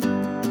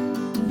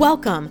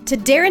Welcome to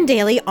Darren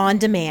Daily On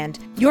Demand,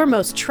 your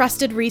most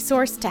trusted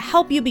resource to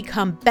help you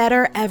become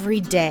better every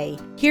day.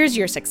 Here's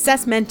your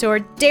success mentor,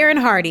 Darren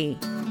Hardy.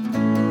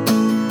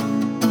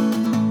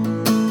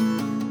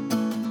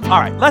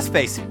 All right, let's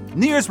face it,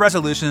 New Year's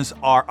resolutions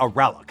are a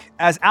relic,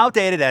 as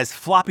outdated as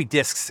floppy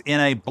disks in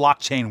a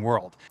blockchain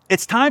world.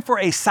 It's time for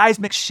a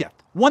seismic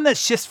shift, one that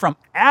shifts from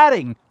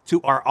adding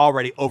to our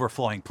already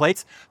overflowing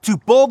plates to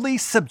boldly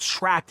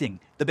subtracting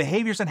the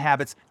behaviors and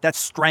habits that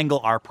strangle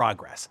our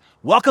progress.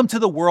 Welcome to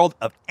the world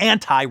of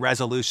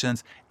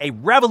anti-resolutions, a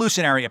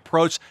revolutionary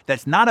approach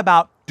that's not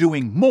about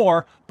doing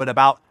more, but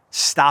about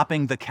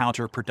stopping the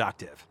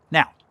counterproductive.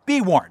 Now,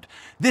 be warned,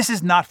 this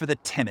is not for the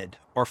timid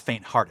or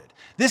faint-hearted.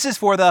 This is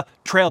for the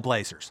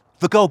trailblazers,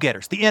 the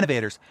go-getters, the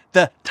innovators,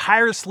 the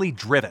tirelessly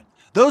driven,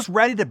 those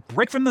ready to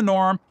break from the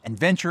norm and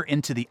venture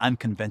into the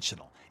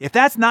unconventional. If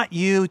that's not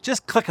you,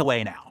 just click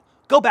away now.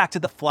 Go back to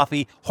the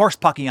fluffy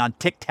horse-pucky on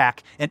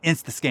TikTok and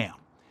Insta-scam.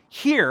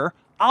 Here,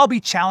 I'll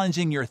be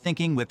challenging your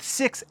thinking with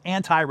 6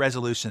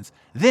 anti-resolutions.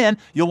 Then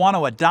you'll want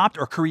to adopt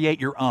or create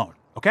your own.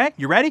 Okay,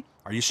 you ready?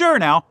 Are you sure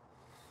now?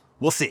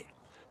 We'll see.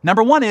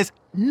 Number 1 is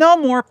no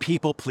more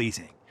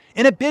people-pleasing.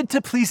 In a bid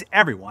to please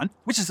everyone,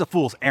 which is a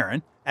fool's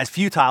errand, as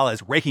futile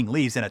as raking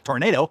leaves in a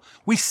tornado,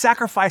 we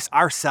sacrifice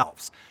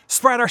ourselves,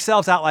 spread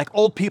ourselves out like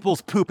old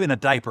people's poop in a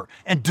diaper,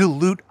 and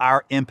dilute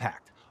our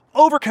impact.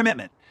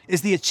 Overcommitment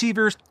is the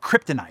achiever's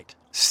kryptonite.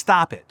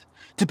 Stop it.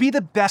 To be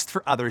the best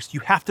for others, you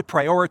have to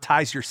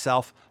prioritize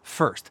yourself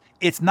first.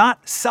 It's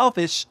not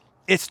selfish,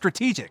 it's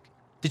strategic.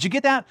 Did you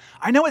get that?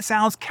 I know it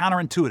sounds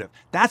counterintuitive.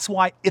 That's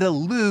why it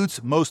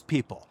eludes most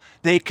people.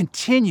 They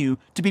continue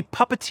to be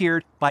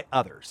puppeteered by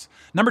others.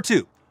 Number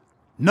 2,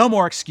 no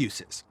more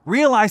excuses.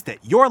 Realize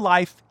that your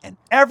life and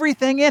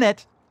everything in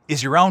it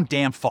is your own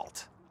damn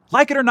fault.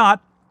 Like it or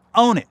not,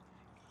 own it.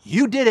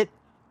 You did it,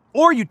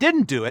 or you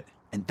didn't do it,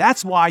 and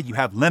that's why you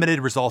have limited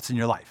results in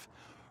your life.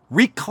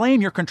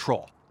 Reclaim your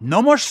control.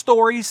 No more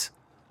stories,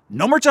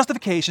 no more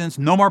justifications,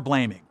 no more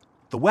blaming.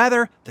 The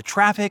weather, the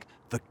traffic,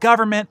 the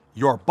government,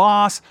 your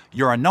boss,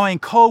 your annoying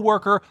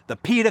coworker, the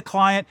PETA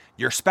client,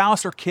 your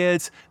spouse or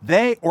kids,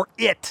 they or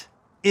it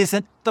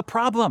isn't the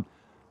problem.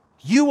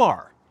 You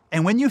are.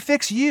 And when you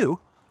fix you,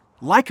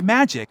 like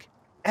magic,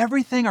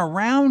 everything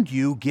around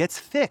you gets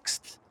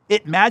fixed.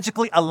 It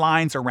magically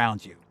aligns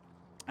around you.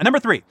 And number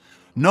 3,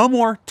 no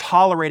more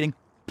tolerating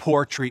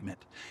poor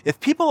treatment.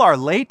 If people are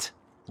late,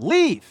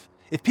 leave.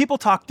 If people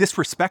talk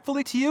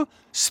disrespectfully to you,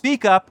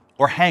 speak up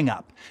or hang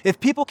up.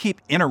 If people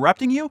keep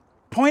interrupting you,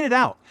 point it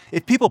out.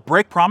 If people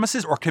break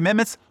promises or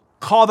commitments,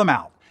 call them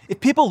out. If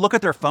people look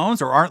at their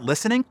phones or aren't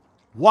listening,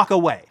 walk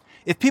away.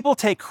 If people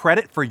take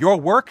credit for your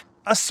work,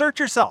 assert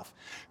yourself.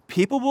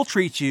 People will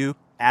treat you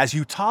as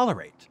you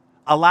tolerate.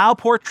 Allow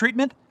poor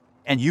treatment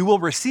and you will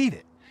receive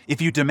it.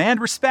 If you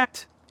demand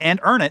respect and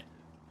earn it,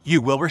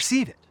 you will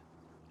receive it.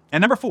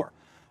 And number 4,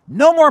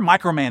 no more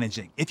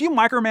micromanaging. If you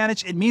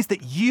micromanage, it means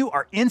that you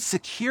are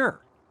insecure.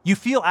 You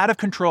feel out of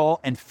control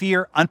and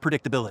fear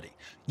unpredictability.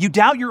 You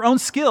doubt your own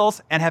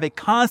skills and have a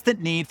constant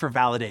need for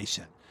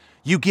validation.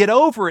 You get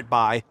over it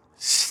by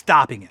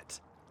stopping it.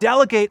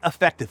 Delegate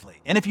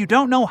effectively. And if you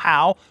don't know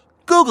how,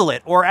 Google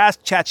it or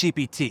ask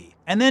ChatGPT,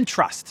 and then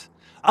trust.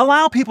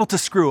 Allow people to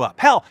screw up.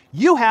 Hell,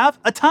 you have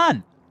a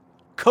ton.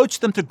 Coach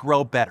them to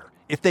grow better.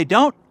 If they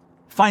don't,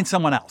 find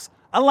someone else.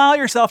 Allow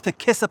yourself to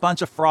kiss a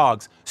bunch of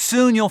frogs.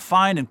 Soon you'll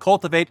find and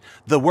cultivate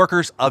the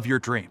workers of your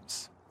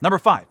dreams. Number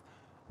 5,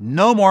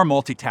 no more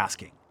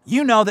multitasking.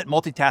 You know that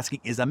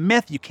multitasking is a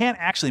myth. You can't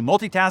actually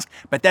multitask,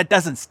 but that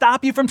doesn't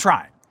stop you from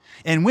trying.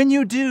 And when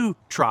you do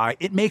try,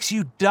 it makes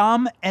you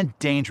dumb and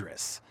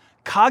dangerous.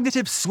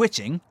 Cognitive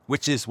switching,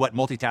 which is what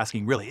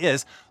multitasking really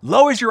is,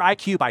 lowers your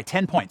IQ by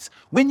 10 points.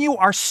 When you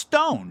are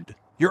stoned,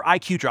 your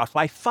IQ drops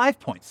by 5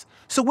 points.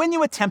 So when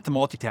you attempt to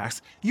multitask,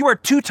 you are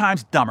 2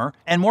 times dumber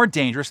and more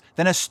dangerous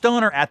than a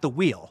stoner at the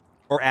wheel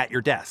or at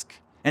your desk.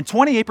 And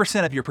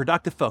 28% of your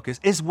productive focus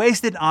is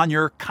wasted on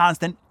your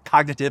constant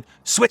cognitive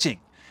switching.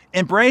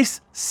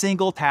 Embrace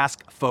single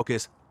task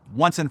focus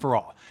once and for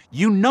all.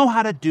 You know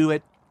how to do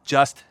it,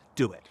 just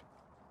do it.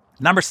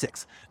 Number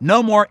 6,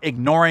 no more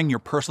ignoring your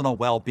personal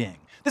well-being.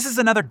 This is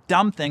another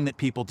dumb thing that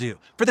people do.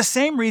 For the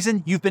same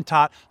reason you've been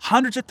taught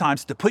hundreds of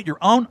times to put your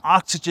own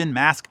oxygen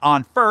mask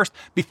on first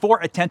before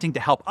attempting to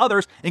help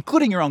others,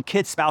 including your own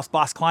kid, spouse,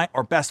 boss, client,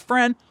 or best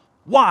friend.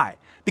 Why?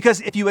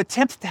 Because if you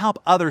attempt to help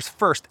others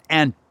first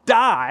and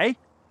die,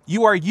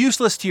 you are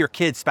useless to your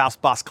kid, spouse,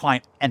 boss,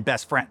 client, and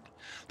best friend.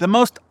 The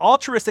most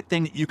altruistic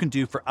thing that you can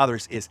do for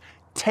others is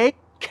take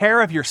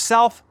care of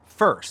yourself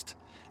first.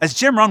 As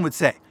Jim Rohn would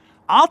say,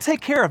 I'll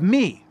take care of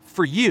me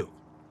for you.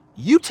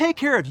 You take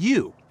care of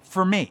you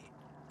for me.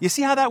 You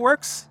see how that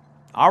works?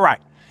 All right,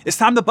 it's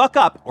time to buck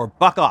up or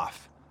buck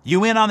off.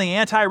 You in on the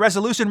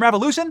anti-resolution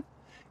revolution?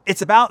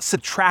 It's about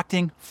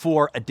subtracting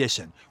for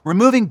addition,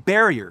 removing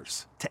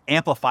barriers to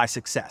amplify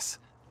success.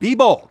 Be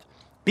bold,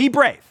 be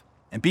brave,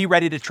 and be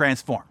ready to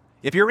transform.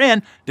 If you're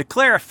in,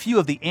 declare a few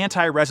of the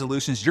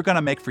anti-resolutions you're going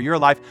to make for your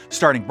life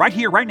starting right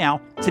here, right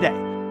now,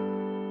 today.